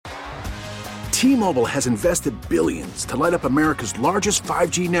T-Mobile has invested billions to light up America's largest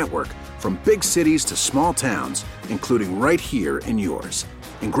 5G network, from big cities to small towns, including right here in yours.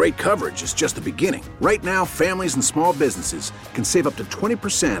 And great coverage is just the beginning. Right now, families and small businesses can save up to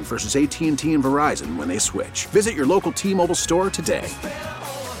 20% versus AT&T and Verizon when they switch. Visit your local T-Mobile store today.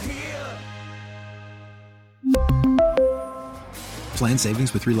 Plan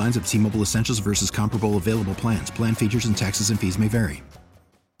savings with 3 lines of T-Mobile Essentials versus comparable available plans. Plan features and taxes and fees may vary.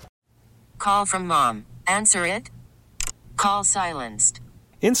 Call from mom. Answer it. Call silenced.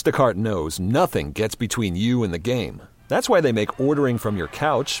 Instacart knows nothing gets between you and the game. That's why they make ordering from your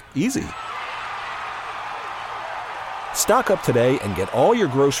couch easy. Stock up today and get all your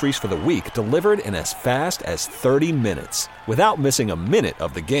groceries for the week delivered in as fast as 30 minutes without missing a minute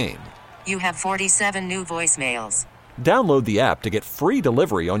of the game. You have 47 new voicemails. Download the app to get free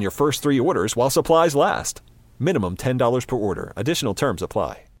delivery on your first 3 orders while supplies last. Minimum $10 per order. Additional terms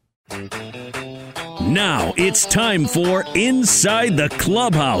apply. Now it's time for Inside the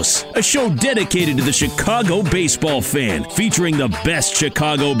Clubhouse, a show dedicated to the Chicago baseball fan, featuring the best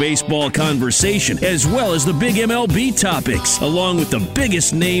Chicago baseball conversation, as well as the big MLB topics, along with the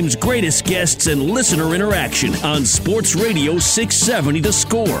biggest names, greatest guests, and listener interaction on Sports Radio 670 The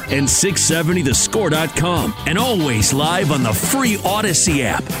Score and 670thescore.com, and always live on the free Odyssey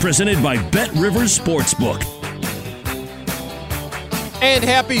app, presented by Bet Rivers Sportsbook. And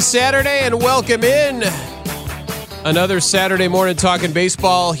happy Saturday and welcome in. Another Saturday morning talking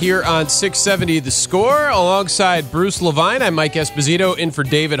baseball here on 670 The Score. Alongside Bruce Levine, I'm Mike Esposito in for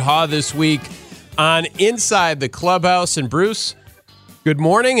David Haw this week on Inside the Clubhouse. And Bruce, good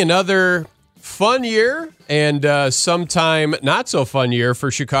morning. Another fun year and sometime not so fun year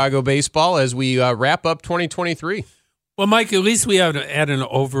for Chicago baseball as we wrap up 2023. Well, Mike, at least we have an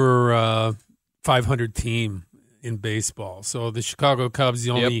over 500 team in baseball. So the Chicago Cubs, the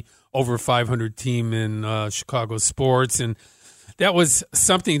only over 500 team in Chicago sports, and that was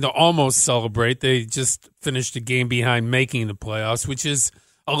something to almost celebrate. They just finished a game behind making the playoffs, which is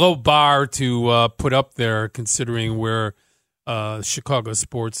a low bar to put up there considering where Chicago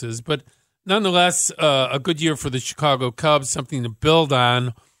sports is. But nonetheless, a good year for the Chicago Cubs, something to build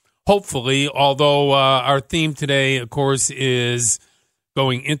on, hopefully, although our theme today, of course, is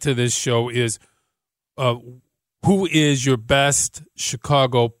going into this show is who is your best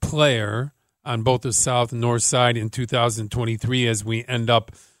Chicago player on both the South and North side in 2023 as we end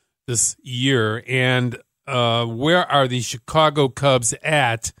up this year? And where are the Chicago Cubs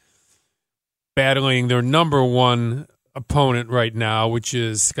at battling their number one opponent right now, which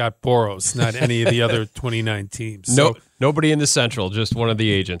is Scott Boras, not any of the other 29 teams? So, nobody in the Central, just one of the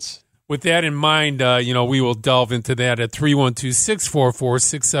agents. With that in mind, we will delve into that at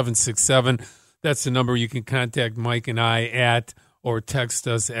 312-644-6767. That's the number you can contact Mike and I at, or text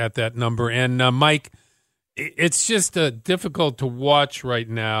us at that number. And Mike, it's just difficult to watch right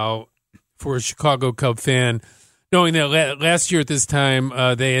now for a Chicago Cub fan, knowing that last year at this time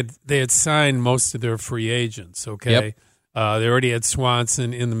they had signed most of their free agents. Okay, yep. They already had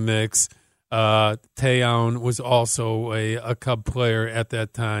Swanson in the mix. Teon was also a Cub player at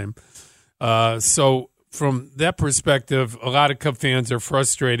that time. So from that perspective, a lot of Cub fans are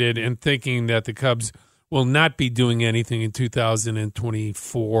frustrated and thinking that the Cubs will not be doing anything in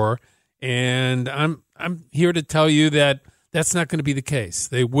 2024. And I'm here to tell you that that's not going to be the case.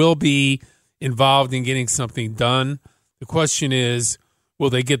 They will be involved in getting something done. The question is, will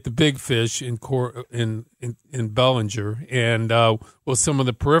they get the big fish in Bellinger? And will some of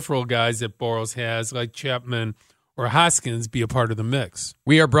the peripheral guys that Boras has, like Chapman or Hoskins, be a part of the mix?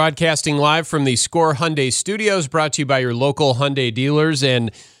 We are broadcasting live from the Score Hyundai Studios, brought to you by your local Hyundai dealers.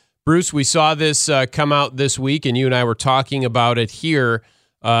 And Bruce, we saw this come out this week, and you and I were talking about it here.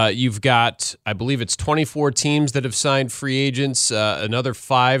 You've got, I believe it's 24 teams that have signed free agents, another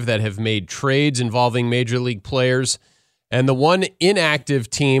 5 that have made trades involving major league players. And the one inactive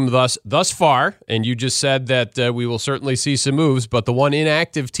team thus far, and you just said that we will certainly see some moves, but the one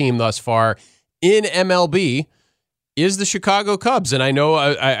inactive team thus far in MLB is the Chicago Cubs. And I know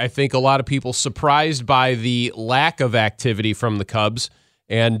I think a lot of people surprised by the lack of activity from the Cubs.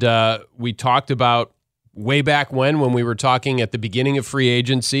 And we talked about way back when we were talking at the beginning of free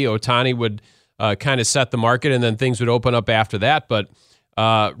agency, Ohtani would kind of set the market and then things would open up after that. But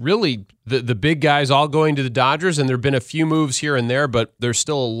really, the big guys all going to the Dodgers, and there have been a few moves here and there, but there's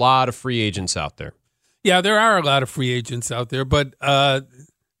still a lot of free agents out there. Yeah, there are a lot of free agents out there, but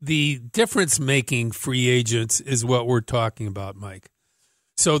the difference-making free agents is what we're talking about, Mike.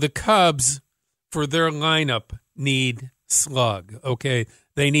 So the Cubs, for their lineup, need slug, okay?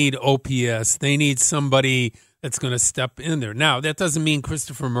 They need OPS. They need somebody that's going to step in there. Now, that doesn't mean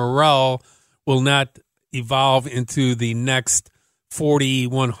Christopher Morel will not evolve into the next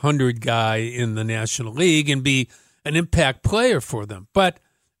 40-100 guy in the National League and be an impact player for them. But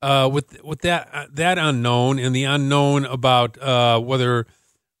with that unknown and the unknown about whether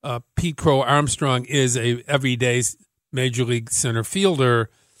Pete Crow Armstrong is a everyday major league center fielder,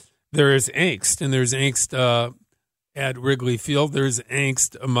 there is angst, and there's angst at Wrigley Field. There's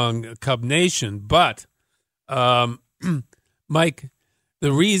angst among Cub Nation. But Mike,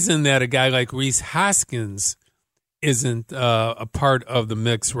 the reason that a guy like Rhys Hoskins isn't a part of the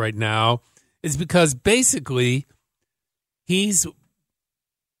mix right now is because basically he's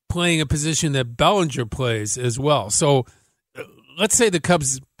playing a position that Bellinger plays as well. So let's say the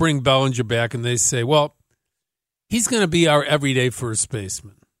Cubs bring Bellinger back and they say, well, he's going to be our everyday first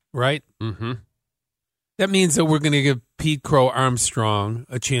baseman, right? Mm-hmm. That means that we're going to give Pete Crow Armstrong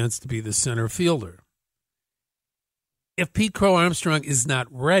a chance to be the center fielder. If Pete Crow Armstrong is not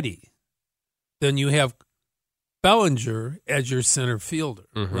ready, then you have Bellinger as your center fielder,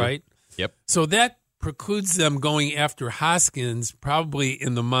 right? Yep. So that precludes them going after Hoskins, probably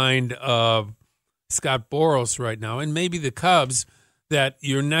in the mind of Scott Boras right now, and maybe the Cubs, that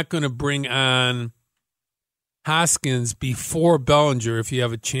you're not going to bring on Hoskins before Bellinger if you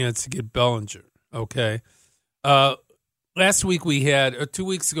have a chance to get Bellinger, okay? Last week we had, or 2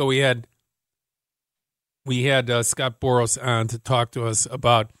 weeks ago we had Scott Boras on to talk to us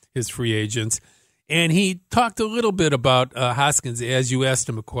about his free agents. And he talked a little bit about Hoskins as you asked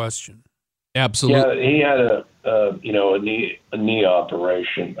him a question. Absolutely. Yeah, he had a knee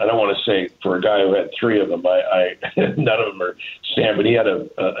operation. I don't want to say for a guy who had three of them. I none of them are Sam, but he had a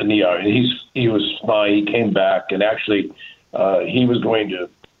knee operation. He was fine. He came back, and actually, he was going to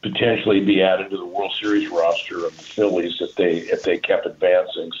potentially be added to the World Series roster of the Phillies if they kept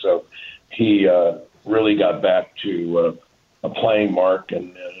advancing. So he really got back to a playing mark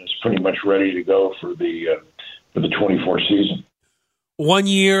and is pretty much ready to go for the 24 season. 1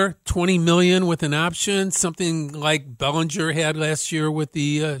 year, $20 million with an option, something like Bellinger had last year with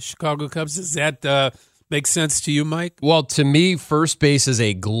the Chicago Cubs. Does that make sense to you, Mike? Well, to me, first base is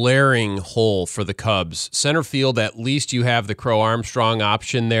a glaring hole for the Cubs. Center field, at least you have the Crow Armstrong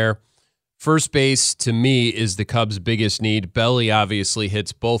option there. First base, to me, is the Cubs' biggest need. Belly obviously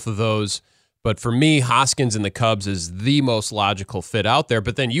hits both of those. But for me, Hoskins and the Cubs is the most logical fit out there.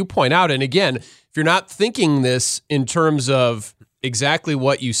 But then you point out, and again, if you're not thinking this in terms of exactly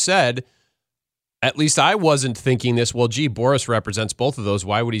what you said, at least I wasn't thinking this, well, gee, Boras represents both of those.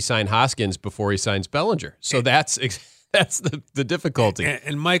 Why would he sign Hoskins before he signs Bellinger? So that's the difficulty.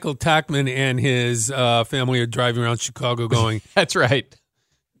 And Michael Tachman and his family are driving around Chicago going, that's right.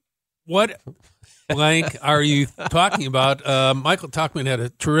 What blank are you talking about? Michael Tachman had a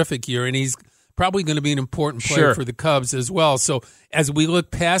terrific year, and he's probably going to be an important player for the Cubs as well. So as we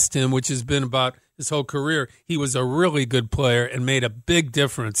look past him, which has been about his whole career, he was a really good player and made a big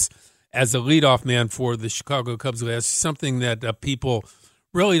difference as a leadoff man for the Chicago Cubs last year, something that people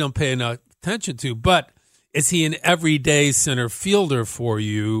really don't pay enough attention to. But is he an everyday center fielder for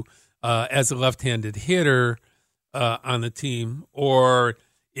you as a left-handed hitter on the team, or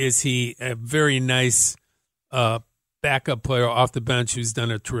is he a very nice backup player off the bench who's done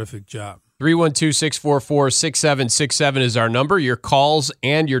a terrific job? 312-644-6767 is our number. Your calls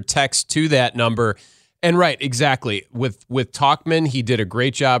and your texts to that number. And right, exactly. With Tachman, he did a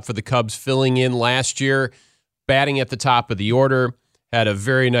great job for the Cubs filling in last year, batting at the top of the order, had a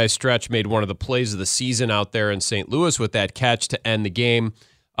very nice stretch, made one of the plays of the season out there in St. Louis with that catch to end the game.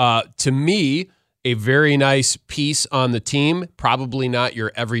 To me, a very nice piece on the team, probably not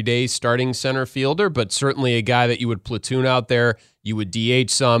your everyday starting center fielder, but certainly a guy that you would platoon out there. You would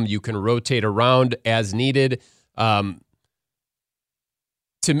DH some. You can rotate around as needed. And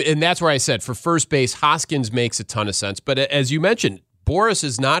that's where I said for first base, Hoskins makes a ton of sense. But as you mentioned, Boras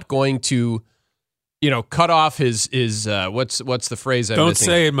is not going to, cut off his what's the phrase I'm Don't missing?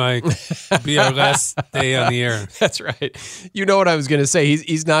 say it, Mike. It'll be our last day on the air. That's right. You know what I was going to say.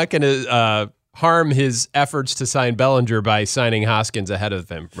 He's not going to harm his efforts to sign Bellinger by signing Hoskins ahead of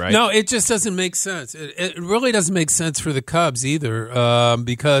him, right? No, it just doesn't make sense. It really doesn't make sense for the Cubs either,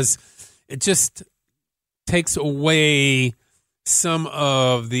 because it just takes away some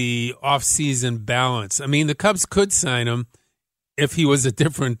of the offseason balance. I mean, the Cubs could sign him if he had a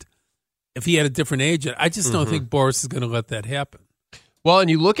different agent. I just don't think Boras is going to let that happen. Well, and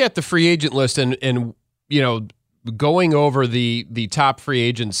you look at the free agent list and going over the top free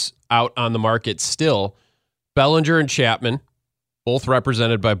agents out on the market still, Bellinger and Chapman, both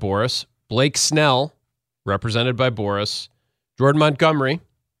represented by Boras. Blake Snell, represented by Boras. Jordan Montgomery,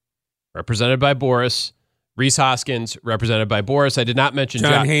 represented by Boras. Rhys Hoskins, represented by Boris. I did not mention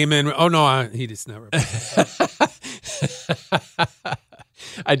John Heyman. Oh, no, he does not represent.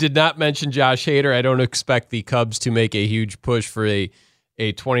 I did not mention Josh Hader. I don't expect the Cubs to make a huge push for a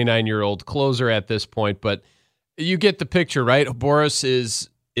 29-year-old closer at this point, but you get the picture, right? Boris is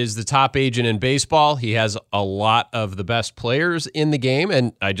the top agent in baseball. He has a lot of the best players in the game,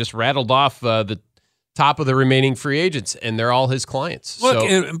 and I just rattled off the top of the remaining free agents, and they're all his clients. Look,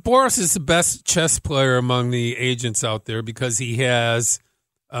 and Boris is the best chess player among the agents out there because he has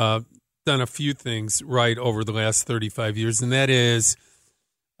done a few things right over the last 35 years, and that is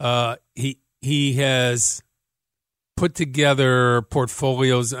he has put together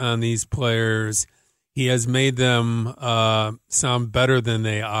portfolios on these players. He has made them sound better than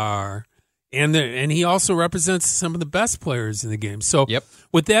they are. And he also represents some of the best players in the game. So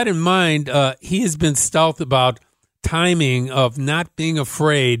with that in mind, he has been stealth about timing of not being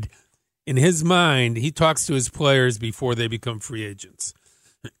afraid. In his mind, he talks to his players before they become free agents.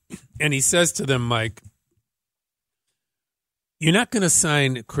 And he says to them, Mike, you're not going to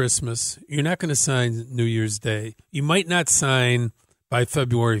sign Christmas. You're not going to sign New Year's Day. You might not sign by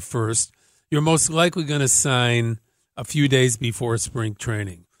February 1st. You're most likely going to sign a few days before spring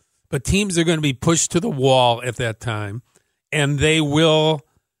training. But teams are going to be pushed to the wall at that time, and they will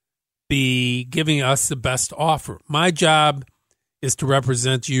be giving us the best offer. My job is to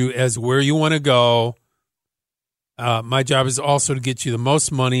represent you as where you want to go. My job is also to get you the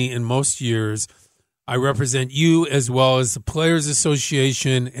most money in most years. I represent you as well as the Players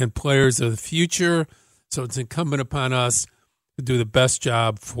Association and players of the future, so it's incumbent upon us to do the best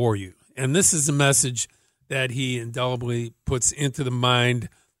job for you. And this is a message that he indelibly puts into the mind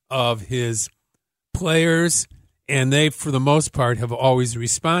of his players, and they, for the most part, have always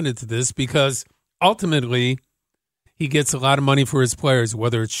responded to this because ultimately he gets a lot of money for his players,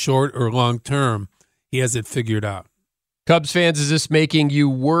 whether it's short or long term. He has it figured out. Cubs fans, is this making you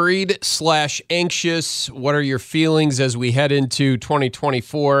worried / anxious? What are your feelings as we head into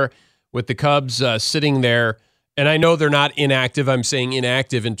 2024 with the Cubs sitting there? And I know they're not inactive. I'm saying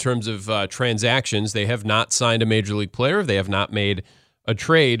inactive in terms of transactions. They have not signed a major league player. They have not made a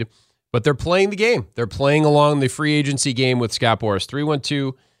trade, but they're playing the game. They're playing along the free agency game with Scott Boras.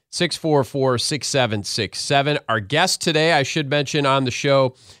 312-644-6767. Our guest today, I should mention on the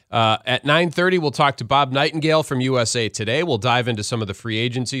show, at 9:30, we'll talk to Bob Nightengale from USA Today. We'll dive into some of the free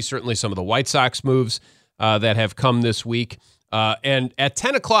agency, certainly some of the White Sox moves that have come this week. And at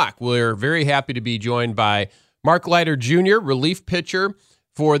 10 o'clock, we're very happy to be joined by Mark Leiter Jr., relief pitcher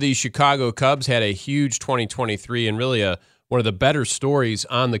for the Chicago Cubs. Had a huge 2023 and really one of the better stories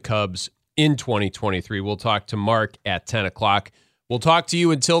on the Cubs in 2023. We'll talk to Mark at 10 o'clock. We'll talk to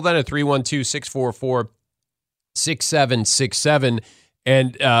you until then at 312-644-6767.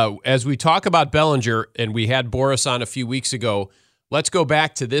 And as we talk about Bellinger, and we had Boras on a few weeks ago, let's go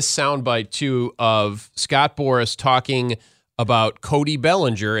back to this soundbite, too, of Scott Boras talking about Cody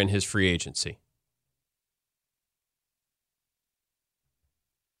Bellinger and his free agency.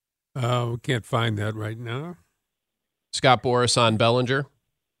 We can't find that right now. Scott Boras on Bellinger?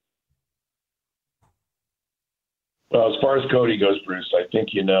 Well, as far as Cody goes, Bruce, I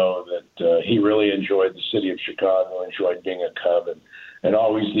think you know that he really enjoyed the city of Chicago, enjoyed being a Cub, and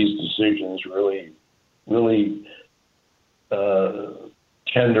always these decisions really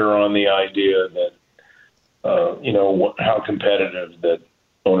tender on the idea that, how competitive that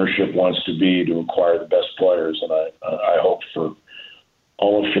ownership wants to be to acquire the best players. And I hope for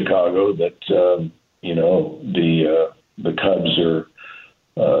all of Chicago that, the Cubs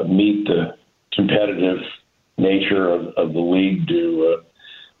meet the competitive nature of the league to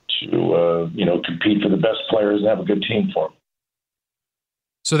compete for the best players and have a good team for them.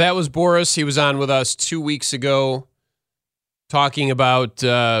 So that was Boras. He was on with us 2 weeks ago talking about,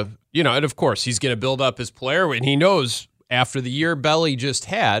 and of course he's going to build up his player, and he knows after the year Belly just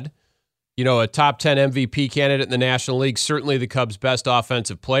had, a top 10 MVP candidate in the National League, certainly the Cubs' best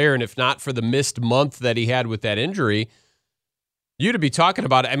offensive player, and if not for the missed month that he had with that injury, you'd be talking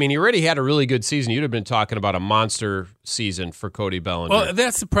about, he already had a really good season. You'd have been talking about a monster season for Cody Bellinger. Well,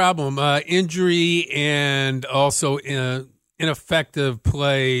 that's the problem. Injury and also ineffective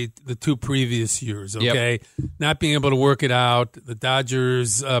play the two previous years, okay? Yep. Not being able to work it out. The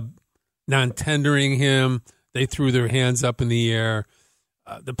Dodgers non-tendering him. They threw their hands up in the air.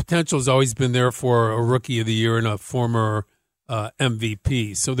 The potential has always been there for a Rookie of the Year and a former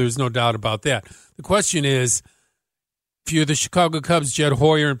MVP, so there's no doubt about that. The question is, if you're the Chicago Cubs, Jed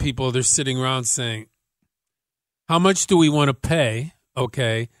Hoyer and people, they're sitting around saying, how much do we want to pay?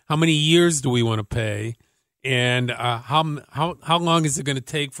 Okay. How many years do we want to pay? And how long is it going to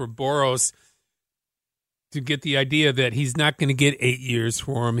take for Boras to get the idea that he's not going to get 8 years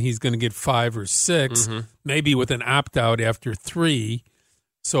for him. He's going to get 5 or 6, maybe with an opt-out after 3.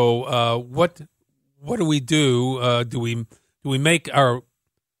 So what do we do? Do we make our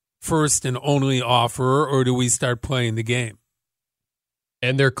first and only offer, or do we start playing the game?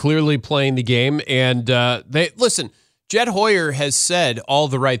 And they're clearly playing the game. And listen, Jed Hoyer has said all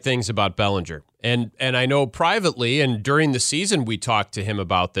the right things about Bellinger. And I know privately and during the season we talked to him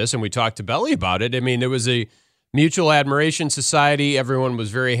about this, and we talked to Belly about it. I mean, it was a mutual admiration society. Everyone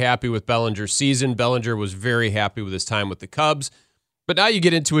was very happy with Bellinger's season. Bellinger was very happy with his time with the Cubs. But now you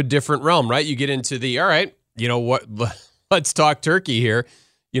get into a different realm, right? You get into all right, you know what, let's talk turkey here.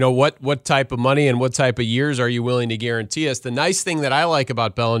 You know, what type of money and what type of years are you willing to guarantee us? The nice thing that I like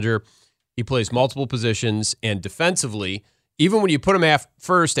about Bellinger, he plays multiple positions, and defensively, even when you put him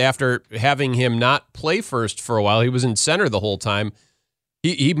first after having him not play first for a while, he was in center the whole time.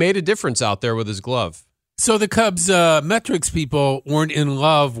 He made a difference out there with his glove. So the Cubs metrics people weren't in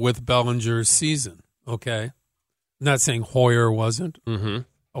love with Bellinger's season, okay? I'm not saying Hoyer wasn't. Mm-hmm.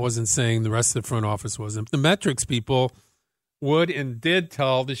 I wasn't saying the rest of the front office wasn't. The metrics people would and did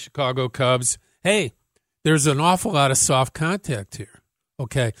tell the Chicago Cubs, hey, there's an awful lot of soft contact here.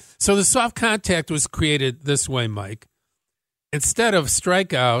 Okay, so the soft contact was created this way, Mike. Instead of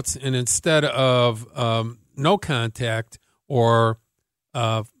strikeouts and instead of no contact or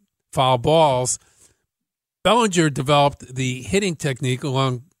foul balls, Bellinger developed the hitting technique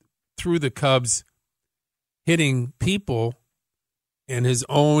along through the Cubs hitting people and his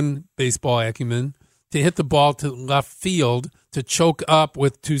own baseball acumen to hit the ball to left field, to choke up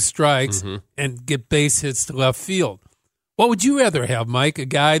with 2 strikes and get base hits to left field. What would you rather have, Mike? A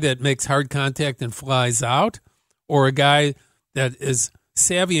guy that makes hard contact and flies out, or a guy that is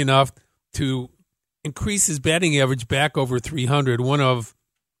savvy enough to increase his batting average back over 300? One of,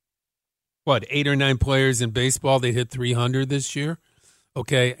 8 or 9 players in baseball, they hit 300 this year?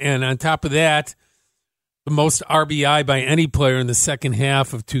 Okay, and on top of that, the most RBI by any player in the second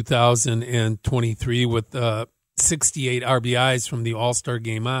half of 2023 with 68 RBIs from the All-Star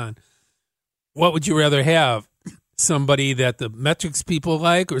game on. What would you rather have? Somebody that the metrics people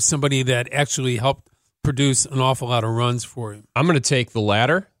like, or somebody that actually helped produce an awful lot of runs for him? I'm going to take the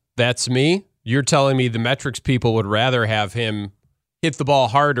latter. That's me. You're telling me the metrics people would rather have him hit the ball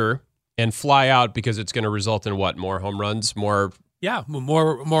harder and fly out because it's going to result in what? More home runs? More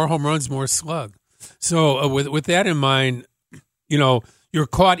home runs, more slug. So with that in mind, you know, you're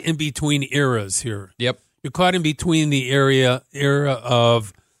caught in between eras here. Yep. You're caught in between the era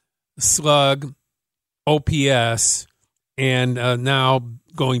of slug, OPS, and now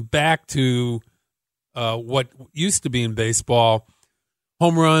going back to what used to be in baseball,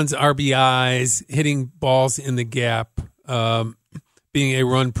 home runs, RBIs, hitting balls in the gap, being a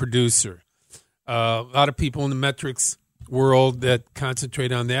run producer. A lot of people in the metrics world that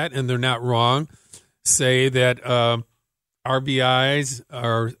concentrate on that, and they're not wrong, say that RBIs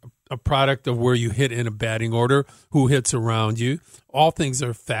are a product of where you hit in a batting order, who hits around you. All things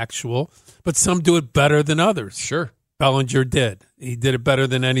are factual, but some do it better than others. Sure. Bellinger did. He did it better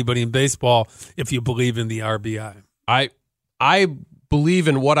than anybody in baseball, if you believe in the RBI. I believe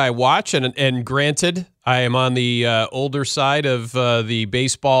in what I watch, and granted, I am on the older side of the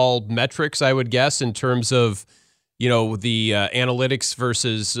baseball metrics, I would guess, in terms of, you know, the analytics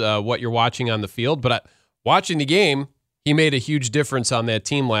versus what you're watching on the field. But watching the game, he made a huge difference on that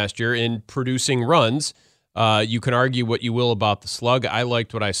team last year in producing runs. You can argue what you will about the slug. I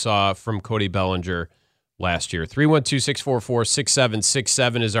liked what I saw from Cody Bellinger last year.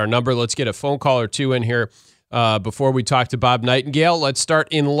 312-644-6767 is our number. Let's get a phone call or two in here before we talk to Bob Nightengale. Let's start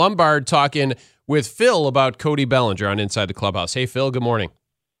in Lombard talking with Phil about Cody Bellinger on Inside the Clubhouse. Hey, Phil, good morning.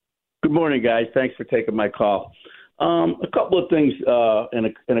 Good morning, guys. Thanks for taking my call. A couple of things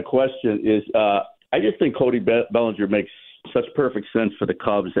and a question is I just think Cody Bellinger makes such perfect sense for the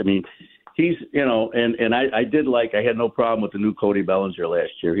Cubs. I mean, he's, you know, and I had no problem with the new Cody Bellinger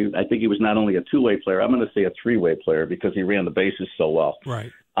last year. I think he was not only a two-way player, I'm going to say a three-way player because he ran the bases so well.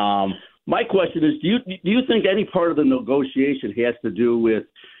 Right. My question is, do you think any part of the negotiation has to do with,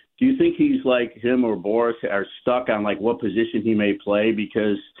 do you think he's like him or Boris are stuck on like what position he may play?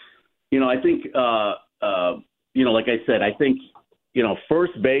 Because, you know, I think, you know, like I said, I think, you know,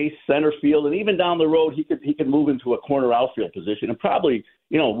 first base, center field, and even down the road, he could move into a corner outfield position and probably,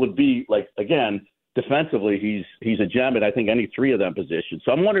 you know, would be like, again, defensively, he's a gem at I think any three of them positions.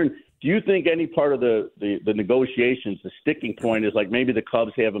 So I'm wondering, do you think any part of the negotiations, the sticking point is like maybe the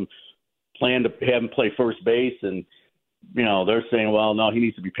Cubs have him plan to have him play first base and, you know, they're saying, well, no, he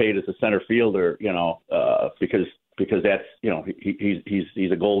needs to be paid as a center fielder, you know, because because that's,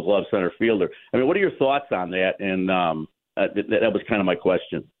 he's a Gold Glove center fielder. I mean, what are your thoughts on that? And that was kind of my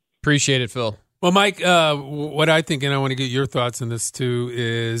question. Appreciate it, Phil. Well, Mike, what I think, and I want to get your thoughts on this too,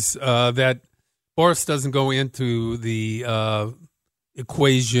 is that Boras doesn't go into the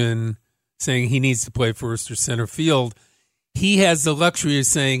equation saying he needs to play first or center field. He has the luxury of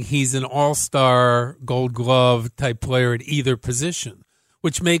saying he's an all-star Gold Glove type player at either position,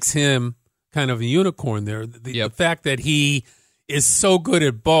 which makes him kind of a unicorn there. The fact that he is so good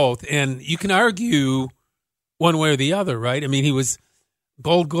at both, and you can argue one way or the other, right? I mean, he was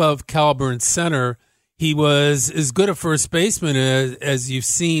Gold Glove caliber in center. He was as good a first baseman as you've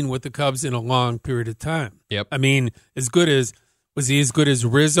seen with the Cubs in a long period of time. Yep. I mean, was he as good as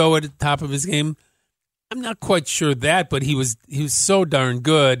Rizzo at the top of his game? I'm not quite sure that, but he was so darn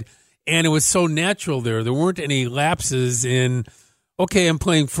good, and it was so natural there. There weren't any lapses in, okay, I'm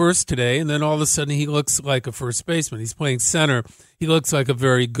playing first today, and then all of a sudden he looks like a first baseman. He's playing center. He looks like a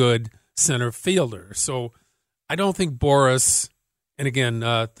very good center fielder. So I don't think Boras, and again,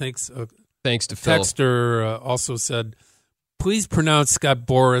 thanks to Phil. Texter also said, please pronounce Scott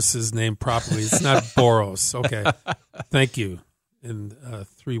Boras' name properly. It's not Boros. Okay. Thank you. And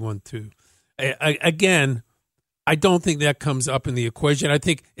 312. Again, I don't think that comes up in the equation. I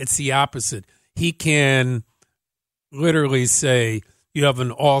think it's the opposite. He can literally say, you have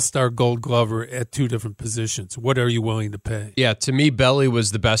an all-star Gold Glover at two different positions. What are you willing to pay? Yeah, to me, Belly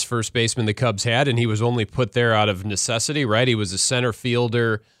was the best first baseman the Cubs had, and he was only put there out of necessity, right? He was a center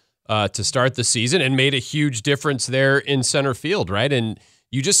fielder to start the season and made a huge difference there in center field, right? And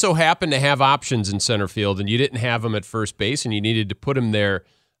you just so happened to have options in center field, and you didn't have him at first base, and you needed to put him there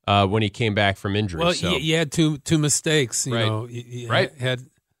when he came back from injury. Well, so. you had two mistakes. You know, you right. had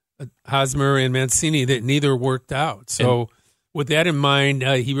Hosmer and Mancini that neither worked out. So with that in mind,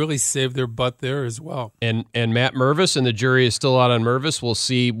 he really saved their butt there as well. And Matt Mervis, and the jury is still out on Mervis. We'll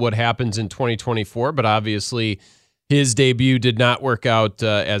see what happens in 2024, but obviously his debut did not work out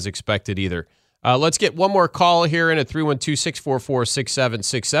as expected either. Let's get one more call here in at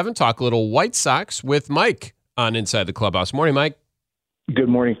 312-644-6767. Talk a little White Sox with Mike on Inside the Clubhouse. Morning, Mike. Good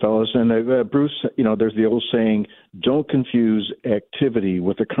morning, fellas. And Bruce, there's the old saying, don't confuse activity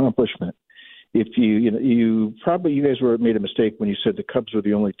with accomplishment. If you guys made a mistake when you said the Cubs were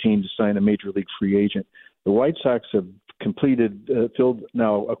the only team to sign a major league free agent. The White Sox have filled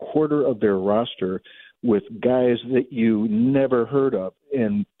now a quarter of their roster with guys that you never heard of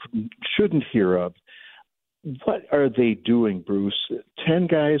and shouldn't hear of. What are they doing, Bruce? 10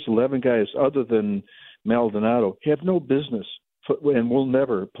 guys, 11 guys, other than Maldonado, have no business and will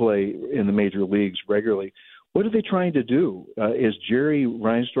never play in the major leagues regularly. What are they trying to do? Is Jerry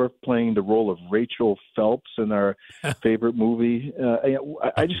Reinsdorf playing the role of Rachel Phelps in our favorite movie?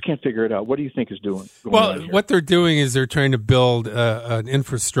 I just can't figure it out. What do you think is going on here? What they're doing is they're trying to build an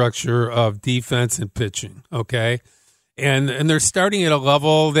infrastructure of defense and pitching, okay? And they're starting at a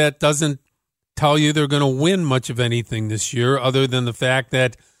level that doesn't tell you they're going to win much of anything this year, other than the fact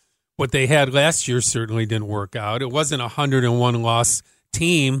that what they had last year certainly didn't work out. It wasn't a 101-loss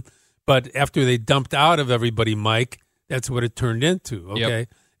team, but after they dumped out of everybody, Mike, that's what it turned into, okay? Yep.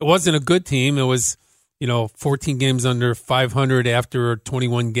 It wasn't a good team. It was, 14 games under 500 after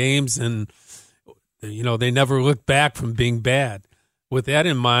 21 games, and, they never looked back from being bad. With that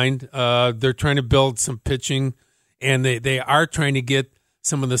in mind, they're trying to build some pitching, and they are trying to get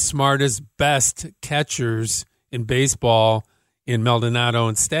some of the smartest, best catchers in baseball in Maldonado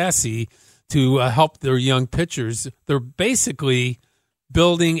and Stassi to help their young pitchers. They're basically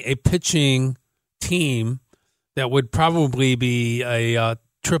building a pitching team that would probably be a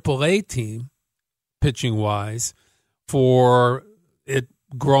AAA team, pitching-wise, for it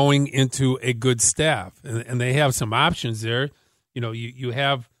growing into a good staff. And they have some options there. You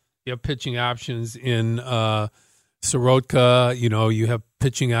have pitching options in Soroka. You have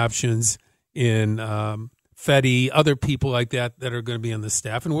pitching options in Fetty, other people like that are going to be on the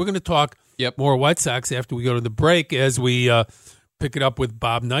staff. And we're going to talk more White Sox after we go to the break, as we pick it up with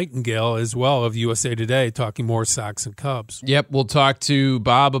Bob Nightengale as well of USA Today, talking more Sox and Cubs. Yep, we'll talk to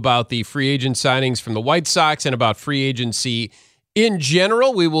Bob about the free agent signings from the White Sox and about free agency in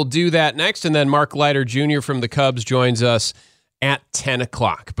general. We will do that next, and then Mark Leiter Jr. from the Cubs joins us at 10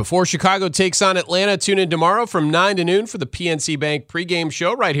 o'clock. Before Chicago takes on Atlanta, tune in tomorrow from 9 to noon for the PNC Bank pregame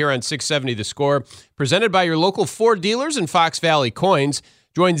show right here on 670 The Score, presented by your local Ford dealers and Fox Valley Coins.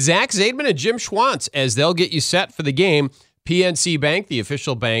 Join Zach Zaidman and Jim Schwantz as they'll get you set for the game. PNC Bank, the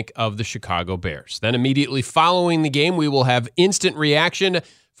official bank of the Chicago Bears. Then immediately following the game, we will have instant reaction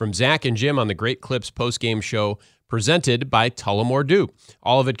from Zach and Jim on the Great Clips postgame show presented by Tullamore Dew.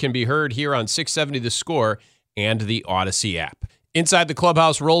 All of it can be heard here on 670 The Score and the Odyssey app. Inside the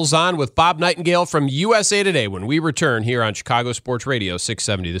Clubhouse rolls on with Bob Nightengale from USA Today when we return here on Chicago Sports Radio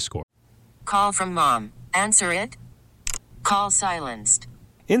 670 The Score. Call from mom. Answer it. Call silenced.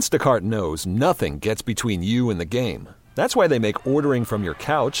 Instacart knows nothing gets between you and the game. That's why they make ordering from your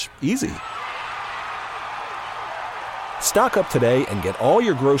couch easy. Stock up today and get all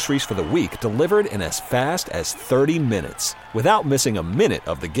your groceries for the week delivered in as fast as 30 minutes without missing a minute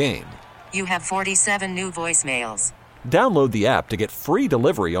of the game. You have 47 new voicemails. Download the app to get free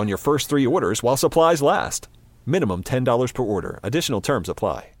delivery on your first 3 orders while supplies last. Minimum $10 per order. Additional terms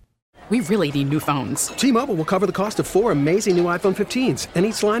apply. We really need new phones. T-Mobile will cover the cost of 4 amazing new iPhone 15s, and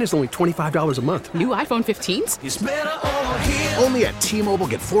each line is only $25 a month. New iPhone 15s? It's better over here. Only at T-Mobile,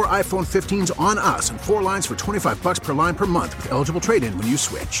 get 4 iPhone 15s on us and 4 lines for $25 per line per month with eligible trade-in when you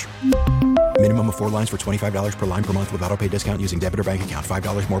switch. Minimum of 4 lines for $25 per line per month with autopay discount using debit or bank account.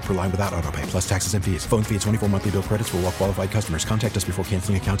 $5 more per line without autopay, plus taxes and fees. Phone fee at 24 monthly bill credits for well-qualified customers. Contact us before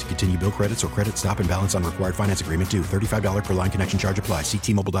canceling account to continue bill credits or credit stop and balance on required finance agreement due. $35 per line connection charge applies. See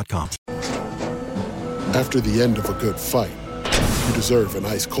T-Mobile.com. After the end of a good fight, you deserve an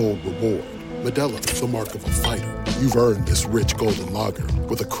ice-cold reward. Modelo is the mark of a fighter. You've earned this rich golden lager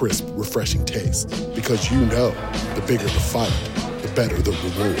with a crisp, refreshing taste. Because you know, the bigger the fight, the better the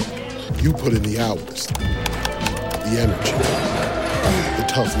reward. You put in the hours, the energy, the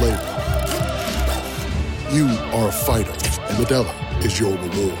tough labor. You are a fighter, and Modelo is your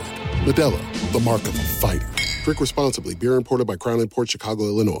reward. Modelo, the mark of a fighter. Drink responsibly. Beer imported by Crown Imports, Chicago,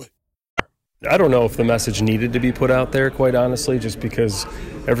 Illinois. I don't know if the message needed to be put out there, quite honestly, just because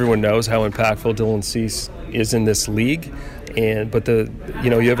everyone knows how impactful Dylan Cease is in this league. But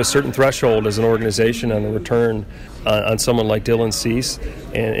you have a certain threshold as an organization on the return on someone like Dylan Cease.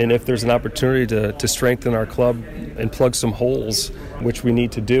 And if there's an opportunity to strengthen our club and plug some holes, which we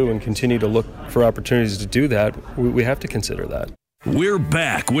need to do and continue to look for opportunities to do that, we have to consider that. We're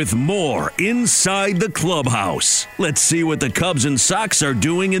back with more Inside the Clubhouse. Let's see what the Cubs and Sox are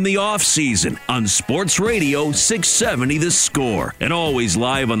doing in the offseason on Sports Radio 670 The Score, and always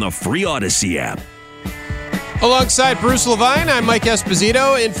live on the free Odyssey app. Alongside Bruce Levine, I'm Mike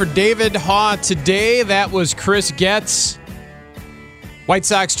Esposito, in for David Haw today. That was Chris Getz, White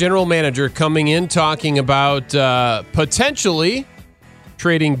Sox general manager, coming in talking about potentially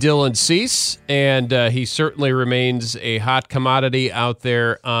trading Dylan Cease, and he certainly remains a hot commodity out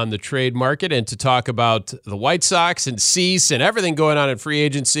there on the trade market. And to talk about the White Sox and Cease and everything going on in free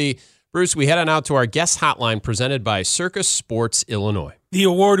agency, Bruce, we head on out to our guest hotline presented by Circus Sports Illinois. The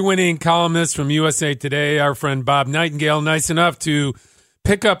award-winning columnist from USA Today, our friend Bob Nightengale, nice enough to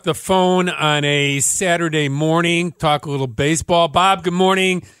pick up the phone on a Saturday morning, talk a little baseball. Bob, good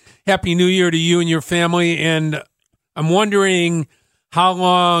morning. Happy New Year to you and your family. And I'm wondering how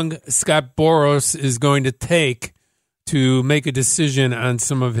long Scott Boras is going to take to make a decision on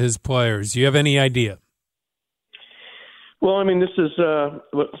some of his players. Do you have any idea? Well, I mean, this is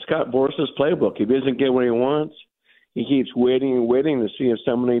what Scott Boras' playbook. If he doesn't get what he wants, he keeps waiting and waiting to see if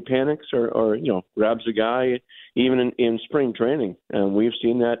somebody panics or grabs a guy, even in spring training. And we've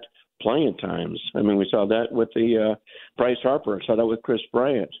seen that plenty of times. I mean, we saw that with the Bryce Harper, saw that with Chris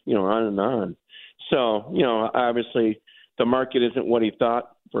Bryant, on and on. So, obviously the market isn't what he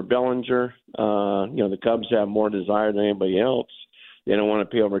thought for Bellinger. The Cubs have more desire than anybody else. They don't want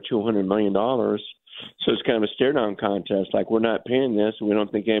to pay over $200 million. So it's kind of a stare-down contest. Like, we're not paying this, and we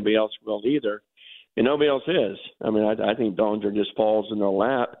don't think anybody else will either. And nobody else is. I mean, I think Bellinger just falls in their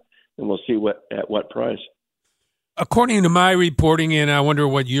lap, and we'll see at what price. According to my reporting, and I wonder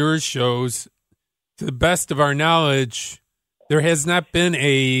what yours shows, to the best of our knowledge, there has not been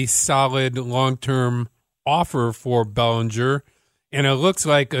a solid long-term offer for Bellinger, and it looks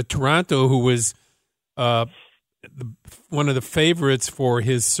like Toronto, who was one of the favorites for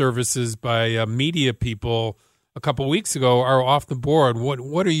his services by media people a couple weeks ago, are off the board.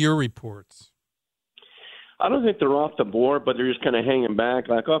 What are your reports? I don't think they're off the board, but they're just kind of hanging back.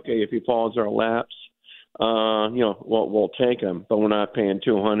 Like, okay, if he falls in our laps, we'll take him, but we're not paying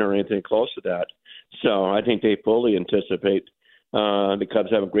 $200 or anything close to that. So I think they fully anticipate the Cubs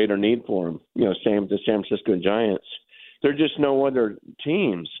have a greater need for him. Same with the San Francisco Giants. There are just no other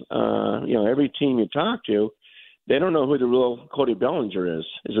teams. Every team you talk to, they don't know who the real Cody Bellinger is.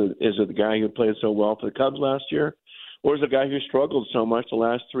 Is it the guy who played so well for the Cubs last year, or is it the guy who struggled so much the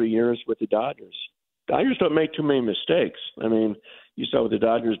last 3 years with the Dodgers? Dodgers don't make too many mistakes. I mean, you saw what the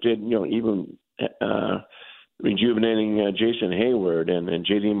Dodgers did, even rejuvenating Jason Hayward and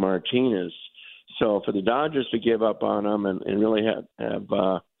J.D. Martinez. So for the Dodgers to give up on them and really have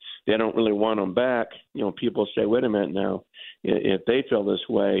they don't really want them back, people say, wait a minute now, if they feel this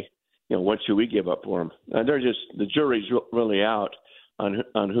way, what should we give up for him? The jury's really out on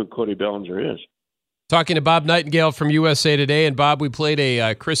who Cody Bellinger is. Talking to Bob Nightengale from USA Today. And, Bob, we played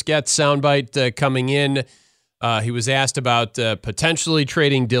a Chris Getz soundbite coming in. He was asked about potentially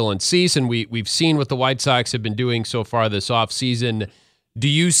trading Dylan Cease, and we've seen what the White Sox have been doing so far this offseason. Do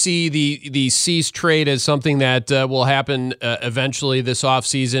you see the Cease trade as something that will happen eventually this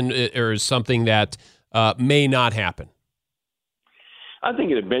offseason, or is something that may not happen? I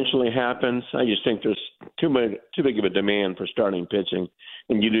think it eventually happens. I just think there's too big of a demand for starting pitching,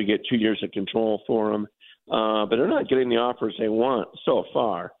 and you do get 2 years of control for them. But they're not getting the offers they want so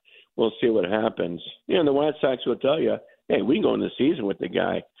far. We'll see what happens. The White Sox will tell you, hey, we can go in the season with the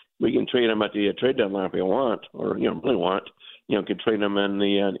guy. We can trade him at the trade deadline if we want, or really want. Could trade him in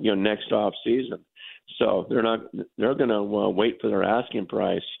the next off season. So they're going to wait for their asking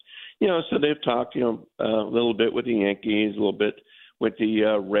price. So they've talked a little bit with the Yankees, a little bit with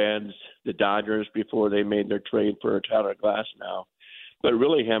the Reds, the Dodgers before they made their trade for Tyler Glasnow, but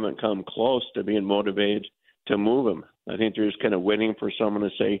really haven't come close to being motivated to move him. I think they're just kind of waiting for someone to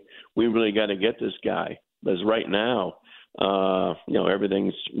say, we really got to get this guy. Because right now,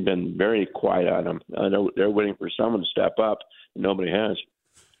 everything's been very quiet on him. They're waiting for someone to step up. Nobody has.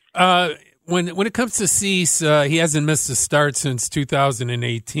 When it comes to Cease, he hasn't missed a start since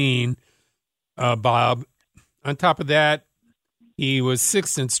 2018, Bob. On top of that, he was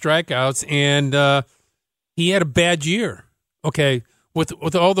 6th in strikeouts, and he had a bad year. Okay,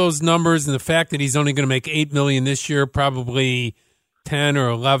 with all those numbers and the fact that he's only going to make $8 million this year, probably 10 or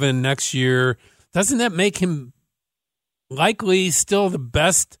 11 next year, doesn't that make him likely still the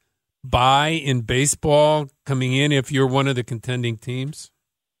best buy in baseball coming in if you're one of the contending teams?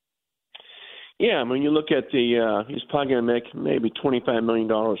 Yeah, when you look at he's probably going to make maybe $25 million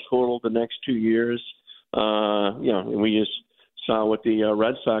total the next 2 years. And we just saw what the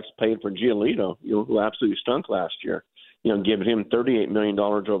Red Sox paid for Giolito, who absolutely stunk last year. Giving him $38 million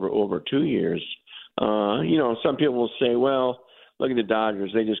over 2 years. Some people will say, well, look at the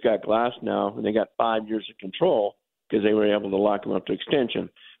Dodgers. They just got Glasnow, and they got 5 years of control because they were able to lock him up to extension.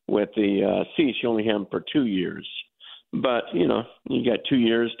 With the Cease, you only have him for 2 years. But, you got 2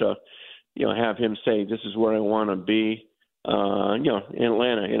 years to, have him say, this is where I want to be.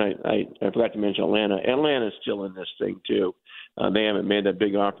 Atlanta, and I forgot to mention Atlanta. Atlanta's still in this thing, too. They haven't made that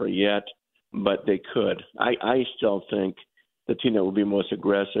big offer yet, but they could. I still think the team that will be most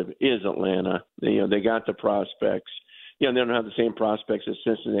aggressive is Atlanta. They got the prospects. They don't have the same prospects as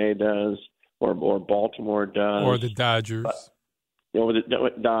Cincinnati does or Baltimore does. Or the Dodgers. With the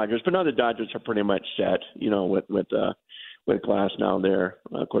Dodgers. But now the Dodgers are pretty much set, with Glasnow there,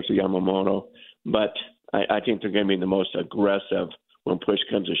 of course, the Yamamoto. But I think they're going to be the most aggressive when push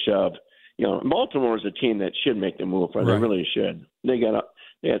comes to shove. Baltimore is a team that should make the move. Right? They really should.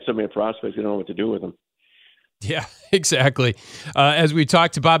 They had so many prospects, they don't know what to do with them. Yeah, exactly. As we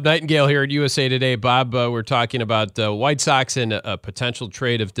talked to Bob Nightengale here at USA Today, Bob, we're talking about White Sox and a potential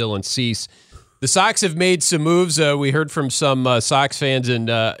trade of Dylan Cease. The Sox have made some moves. We heard from some Sox fans in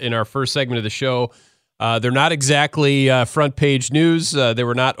our first segment of the show. They're not exactly front page news. They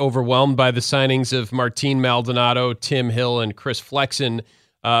were not overwhelmed by the signings of Martin Maldonado, Tim Hill, and Chris Flexen.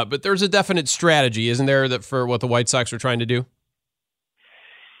 But there's a definite strategy, isn't there, that for what the White Sox are trying to do?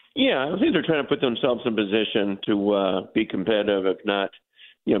 Yeah, I think they're trying to put themselves in position to be competitive, if not,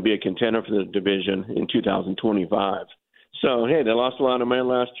 be a contender for the division in 2025. So, hey, they lost a lot of money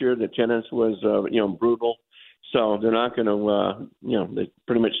last year. The attendance was, brutal. So they're not going to, they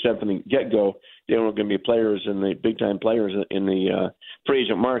pretty much said from the get-go they were going to be players in the big-time players in the free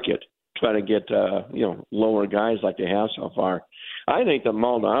agent market, try to get, lower guys like they have so far. I think the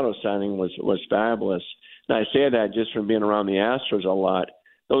Maldonado signing was fabulous. And I say that just from being around the Astros a lot.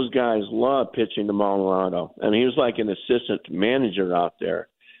 Those guys love pitching to Maldonado. I mean, he was like an assistant manager out there.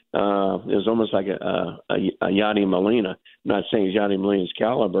 It was almost like a Yadi Molina. I'm not saying Yadi Molina's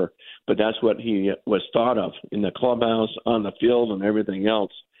caliber, but that's what he was thought of in the clubhouse, on the field, and everything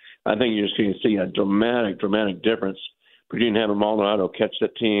else. I think you're just going to see a dramatic difference between having Maldonado catch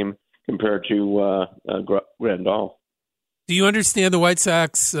that team compared to Grandal. Do you understand the White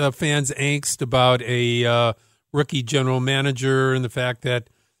Sox fans' angst about a rookie general manager and the fact that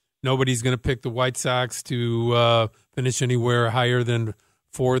nobody's going to pick the White Sox to finish anywhere higher than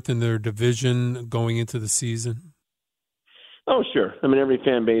fourth in their division going into the season? Oh, sure. I mean, every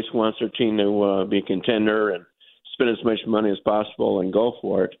fan base wants their team to be a contender and spend as much money as possible and go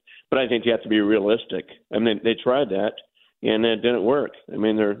for it. But I think you have to be realistic. I mean, they tried that, and it didn't work. I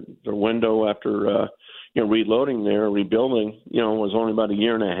mean, their window after rebuilding, was only about a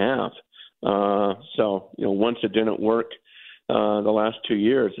year and a half. So once it didn't work, the last 2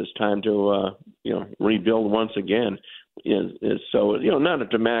 years. It's time to rebuild once again. So not a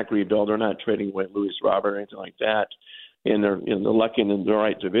dramatic rebuild. They're not trading away Luis Robert or anything like that, and they're lucky in the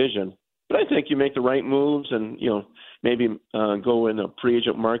right division. But I think you make the right moves, and maybe go in a free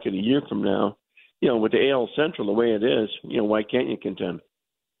agent market a year from now. With the AL Central the way it is, why can't you contend?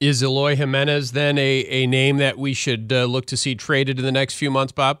 Is Eloy Jimenez then a name that we should look to see traded in the next few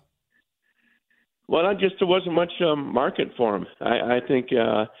months, Bob? Well, there wasn't much market for him. I think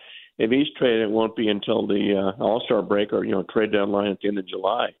if he's traded, it won't be until the All-Star break or trade deadline at the end of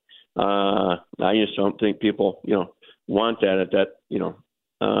July. I just don't think people want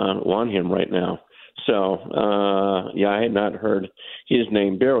want him right now. So I had not heard his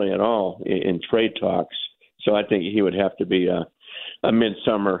name barely at all in trade talks. So I think he would have to be a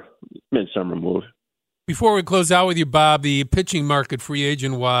midsummer move. Before we close out with you, Bob, the pitching market free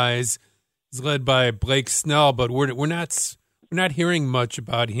agent wise is led by Blake Snell, but we're not hearing much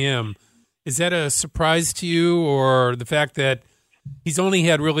about him. Is that a surprise to you, or the fact that he's only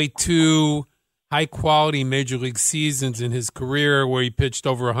had really 2 high-quality major league seasons in his career where he pitched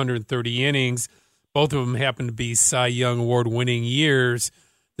over 130 innings? Both of them happen to be Cy Young Award-winning years.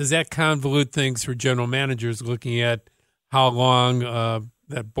 Does that convolute things for general managers looking at how long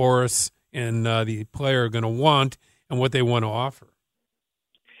that Boris and the player are going to want and what they want to offer?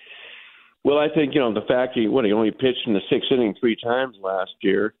 Well, I think, the fact he only pitched in the 6th inning 3 times last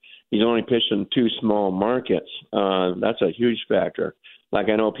year. He's only pitched in 2 small markets. That's a huge factor. Like,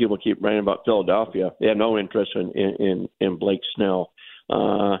 I know people keep writing about Philadelphia. They have no interest in Blake Snell.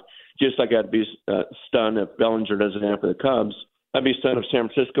 Just like I'd be stunned if Bellinger doesn't end up with the Cubs. I'd be stunned if San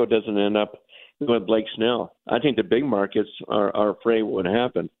Francisco doesn't end up with Blake Snell. I think the big markets are afraid what would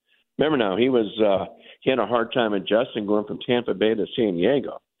happen. Remember now, he had a hard time adjusting going from Tampa Bay to San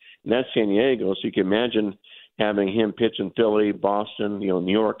Diego. And that's San Diego, so you can imagine having him pitch in Philly, Boston,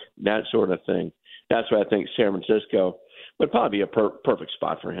 New York, that sort of thing. That's why I think San Francisco would probably be a perfect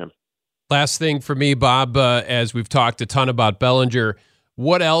spot for him. Last thing for me, Bob, as we've talked a ton about Bellinger,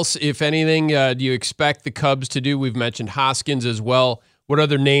 what else, if anything, do you expect the Cubs to do? We've mentioned Hoskins as well. What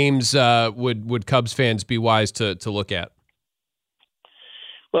other names would Cubs fans be wise to look at?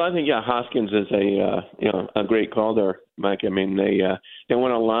 Well, I think Hoskins is a great call there, Mike. I mean, they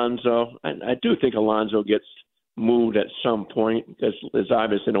want Alonso. I do think Alonso gets moved at some point because it's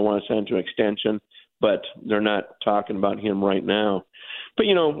obvious they don't want to send him to an extension, but they're not talking about him right now. But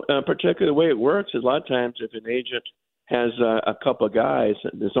particularly the way it works is a lot of times if an agent has a couple of guys,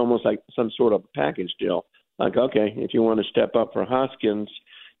 it's almost like some sort of package deal. Like, okay, if you want to step up for Hoskins,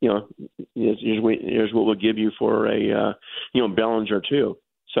 here's what we'll give you for a Bellinger too.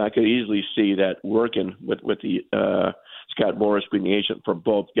 So I could easily see that working with the Scott Boras being the agent for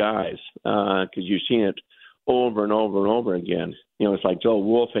both guys because you've seen it over and over and over again. It's like Joe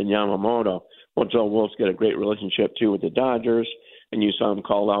Wolf and Yamamoto. Well, Joe Wolf's got a great relationship too with the Dodgers, and you saw him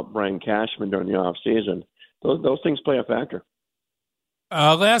call out Brian Cashman during the offseason. Those things play a factor.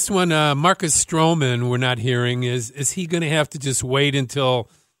 Last one, Marcus Stroman, we're not hearing. Is he going to have to just wait until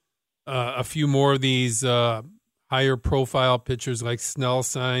a few more of these higher profile pitchers like Snell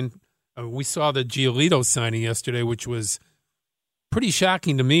sign? We saw the Giolito signing yesterday, which was pretty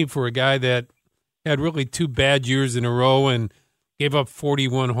shocking to me for a guy that had really 2 bad years in a row and gave up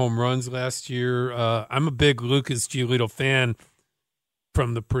 41 home runs last year. I'm a big Lucas Giolito fan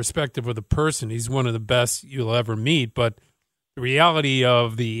from the perspective of the person. He's one of the best you'll ever meet, but the reality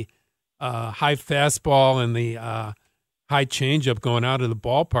of the high fastball and the high changeup going out of the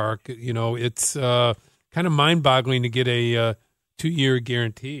ballpark, it's kind of mind-boggling to get a 2-year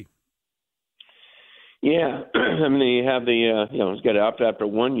guarantee. Yeah, I mean, you have he's got to opt out after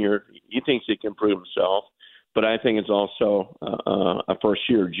 1 year. He thinks he can prove himself, but I think it's also a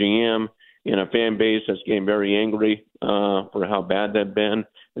first-year GM in a fan base that's getting very angry for how bad they've been,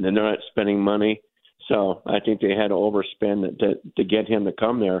 and then they're not spending money. So I think they had to overspend to get him to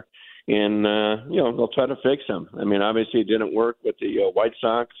come there, and they'll try to fix him. I mean, obviously it didn't work with the White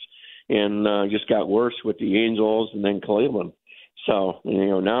Sox, and just got worse with the Angels and then Cleveland. So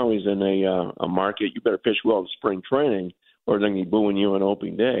now he's in a market. You better pitch well in spring training, or they're going to be booing you on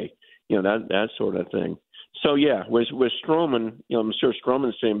opening day. That sort of thing. So yeah, with Stroman, I'm sure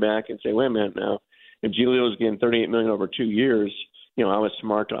Stroman's sitting back and say, wait a minute now, if Giolito's getting $38 million over 2 years, I was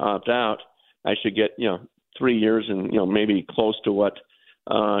smart to opt out. I should get 3 years and maybe close to what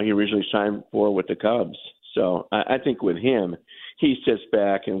he originally signed for with the Cubs. So I think with him, he sits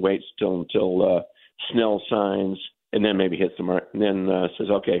back and waits until Snell signs, and then maybe hits the mark, and then says,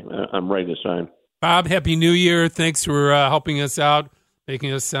 okay, I'm ready to sign. Bob, Happy New Year. Thanks for helping us out,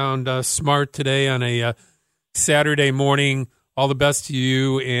 making us sound smart today on a Saturday morning. all the best to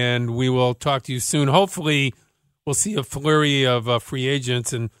you, and we will talk to you soon. Hopefully, we'll see a flurry of free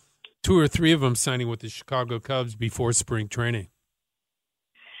agents and 2 or 3 of them signing with the Chicago Cubs before spring training.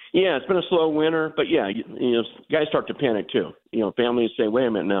 Yeah, it's been a slow winter, but yeah, guys start to panic too. Families say, "Wait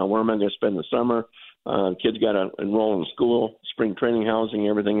a minute now, where am I going to spend the summer?" Kids got to enroll in school, spring training, housing,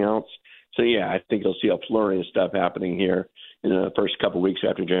 everything else. So yeah, I think you'll see a flurry of stuff happening here in the first couple of weeks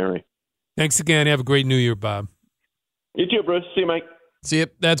after January. Thanks again. Have a great New Year, Bob. You too, Bruce. See you, Mike. See you.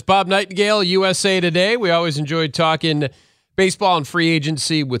 That's Bob Nightengale, USA Today. We always enjoyed talking baseball and free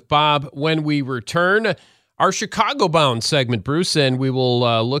agency with Bob. When we return, our Chicago-bound segment, Bruce, and we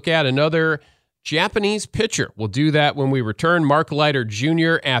will look at another Japanese pitcher. We'll do that when we return. Mark Leiter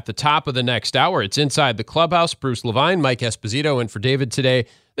Jr. at the top of the next hour. It's Inside the Clubhouse. Bruce Levine, Mike Esposito, and for David today.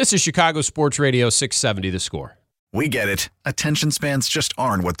 This is Chicago Sports Radio 670 The Score. We get it. Attention spans just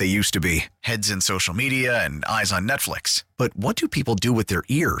aren't what they used to be. Heads in social media and eyes on Netflix. But what do people do with their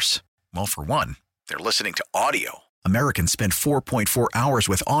ears? Well, for one, they're listening to audio. Americans spend 4.4 hours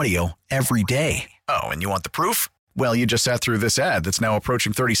with audio every day. Oh, and you want the proof? Well, you just sat through this ad that's now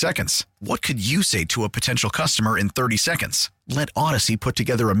approaching 30 seconds. What could you say to a potential customer in 30 seconds? Let Odyssey put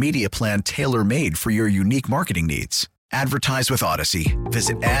together a media plan tailor-made for your unique marketing needs. Advertise with Odyssey.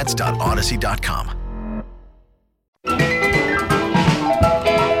 Visit ads.odyssey.com. I'm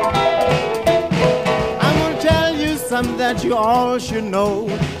gonna tell you something that you all should know.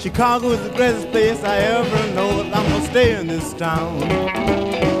 Chicago is the greatest place I ever know. I'm gonna stay in this town.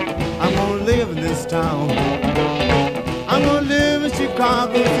 I'm gonna live in this town. I'm gonna live in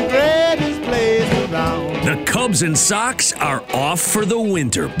Chicago. It's the greatest place around. The Cubs and Sox are off for the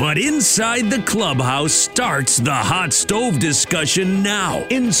winter, but inside the clubhouse starts the hot stove discussion now.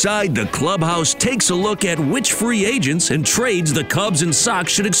 Inside the Clubhouse takes a look at which free agents and trades the Cubs and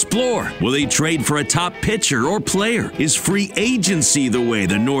Sox should explore. Will they trade for a top pitcher or player? Is free agency the way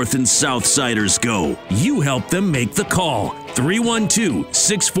the North and South Siders go? You help them make the call.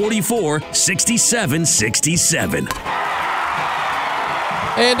 312-644-6767.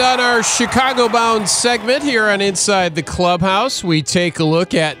 And on our Chicago-bound segment here on Inside the Clubhouse, we take a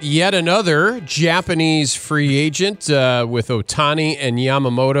look at yet another Japanese free agent with Ohtani and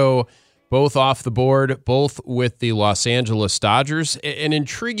Yamamoto both off the board, both with the Los Angeles Dodgers. An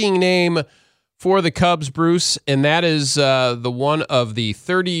intriguing name for the Cubs, Bruce, and that is the one of the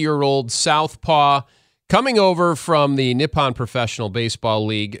 30-year-old southpaw coming over from the Nippon Professional Baseball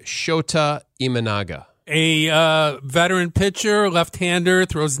League, Shota Imanaga. A veteran pitcher, left-hander,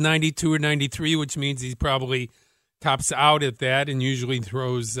 throws 92 or 93, which means he probably tops out at that and usually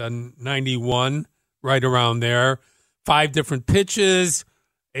throws 91, right around there. 5 different pitches,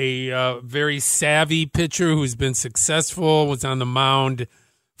 a very savvy pitcher who's been successful, was on the mound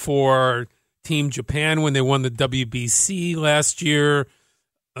for Team Japan when they won the WBC last year.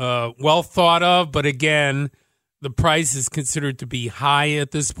 Well thought of, but again, the price is considered to be high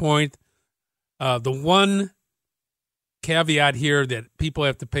at this point. The one caveat here that people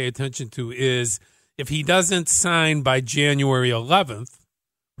have to pay attention to is if he doesn't sign by January 11th,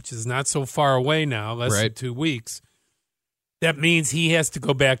 which is not so far away now, less than 2 weeks, that means he has to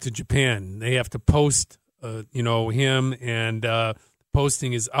go back to Japan. They have to post, him, and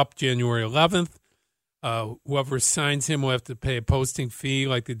posting is up January 11th. Whoever signs him will have to pay a posting fee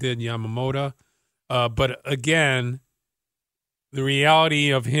like they did Yamamoto. But again, the reality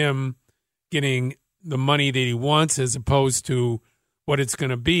of him getting the money that he wants as opposed to what it's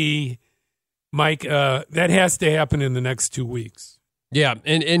going to be, Mike, that has to happen in the next 2 weeks. Yeah,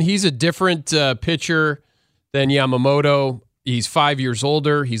 and he's a different pitcher than Yamamoto. He's 5 years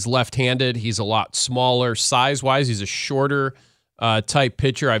older. He's left-handed. He's a lot smaller. Size-wise, he's a shorter type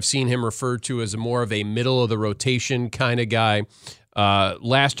pitcher. I've seen him referred to as more of a middle-of-the-rotation kind of guy.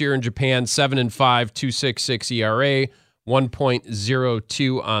 Last year in Japan, 7-5, 2.66 ERA,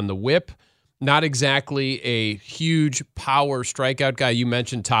 1.02 on the WHIP. Not exactly a huge power strikeout guy. You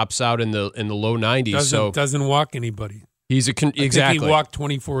mentioned tops out in the low 90s. Doesn't walk anybody. He's exactly. I think he walked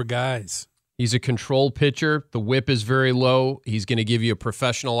 24 guys. He's a control pitcher. The WHIP is very low. He's going to give you a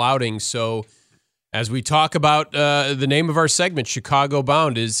professional outing. So, as we talk about the name of our segment, Chicago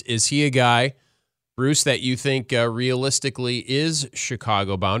Bound, is he a guy, Bruce, that you think realistically is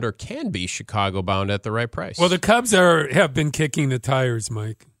Chicago bound or can be Chicago bound at the right price? Well, the Cubs have been kicking the tires,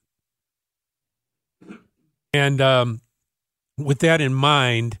 Mike. And with that in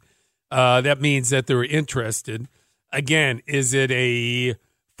mind, that means that they're interested. Again, is it a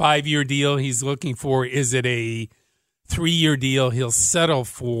 5-year deal he's looking for? Is it a 3-year deal he'll settle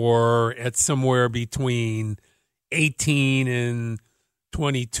for at somewhere between 18 and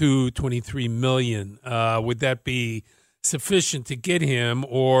 22, 23 million? Would that be sufficient to get him,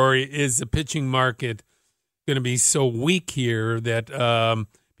 or is the pitching market going to be so weak here that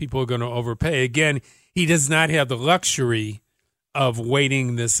people are going to overpay? Again, he does not have the luxury of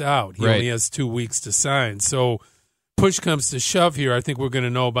waiting this out. He only has 2 weeks to sign. So push comes to shove here, I think we're going to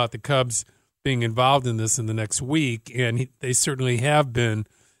know about the Cubs being involved in this in the next week, and they certainly have been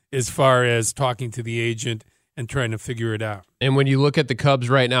as far as talking to the agent and trying to figure it out. And when you look at the Cubs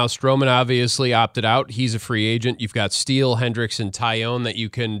right now, Stroman obviously opted out. He's a free agent. You've got Steele, Hendricks, and Tyone that you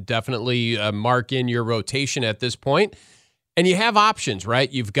can definitely mark in your rotation at this point. And you have options,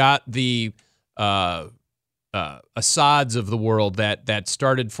 right? You've got the Assads of the world that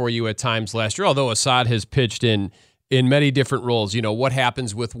started for you at times last year, although Assad has pitched in many different roles. You know, what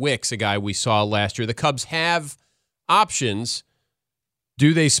happens with Wicks, a guy we saw last year? The Cubs have options.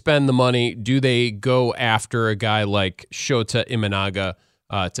 Do they spend the money? Do they go after a guy like Shota Imanaga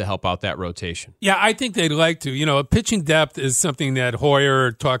to help out that rotation? Yeah, I think they'd like to. You know, pitching depth is something that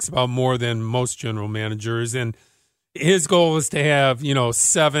Hoyer talks about more than most general managers, and his goal is to have,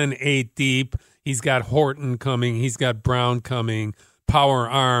 7, 8 deep. He's got Horton coming. He's got Brown coming, power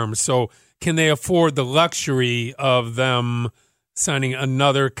arms. So can they afford the luxury of them signing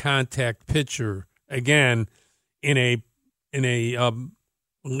another contact pitcher again in a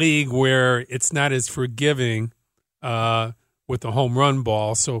league where it's not as forgiving with the home run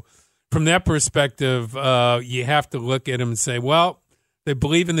ball? So from that perspective, you have to look at them and say, well, they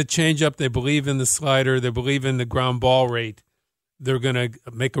believe in the changeup, they believe in the slider, they believe in the ground ball rate. They're going to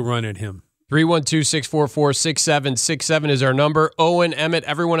make a run at him. 312-644-6767 is our number. Owen, Emmett,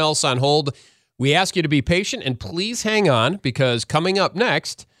 everyone else on hold, we ask you to be patient and please hang on, because coming up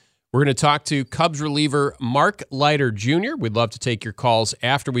next, we're going to talk to Cubs reliever Mark Leiter Jr. We'd love to take your calls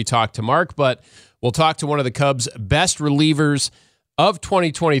after we talk to Mark, but we'll talk to one of the Cubs' best relievers of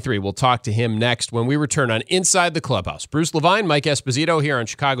 2023. We'll talk to him next when we return on Inside the Clubhouse. Bruce Levine, Mike Esposito here on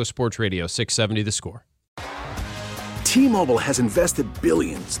Chicago Sports Radio 670 The Score. T-Mobile has invested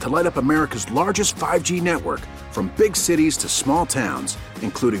billions to light up America's largest 5G network, from big cities to small towns,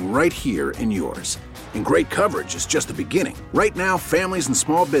 including right here in yours. And great coverage is just the beginning. Right now, families and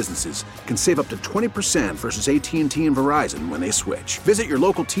small businesses can save up to 20% versus AT&T and Verizon when they switch. Visit your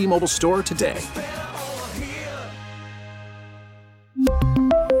local T-Mobile store today.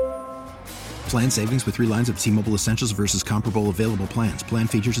 Plan savings with 3 lines of T-Mobile Essentials versus comparable available plans. Plan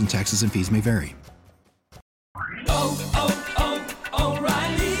features and taxes and fees may vary.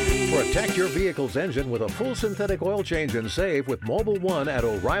 Protect your vehicle's engine with a full synthetic oil change and save with Mobil 1 at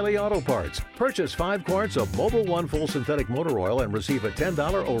O'Reilly Auto Parts. Purchase 5 quarts of Mobil 1 full synthetic motor oil and receive a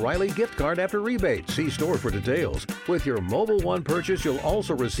 $10 O'Reilly gift card after rebate. See store for details. With your Mobil 1 purchase, you'll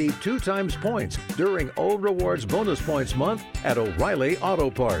also receive 2 times points during O Rewards Bonus Points Month at O'Reilly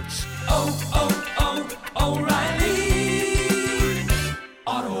Auto Parts. O'Reilly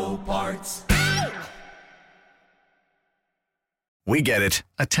Auto Parts. We get it.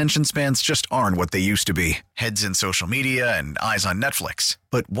 Attention spans just aren't what they used to be. Heads in social media and eyes on Netflix.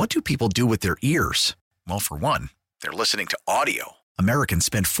 But what do people do with their ears? Well, for one, they're listening to audio. Americans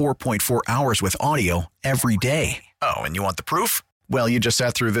spend 4.4 hours with audio every day. Oh, and you want the proof? Well, you just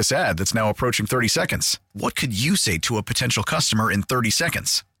sat through this ad that's now approaching 30 seconds. What could you say to a potential customer in 30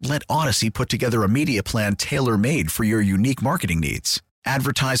 seconds? Let Odyssey put together a media plan tailor-made for your unique marketing needs.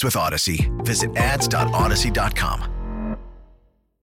 Advertise with Odyssey. Visit ads.odyssey.com.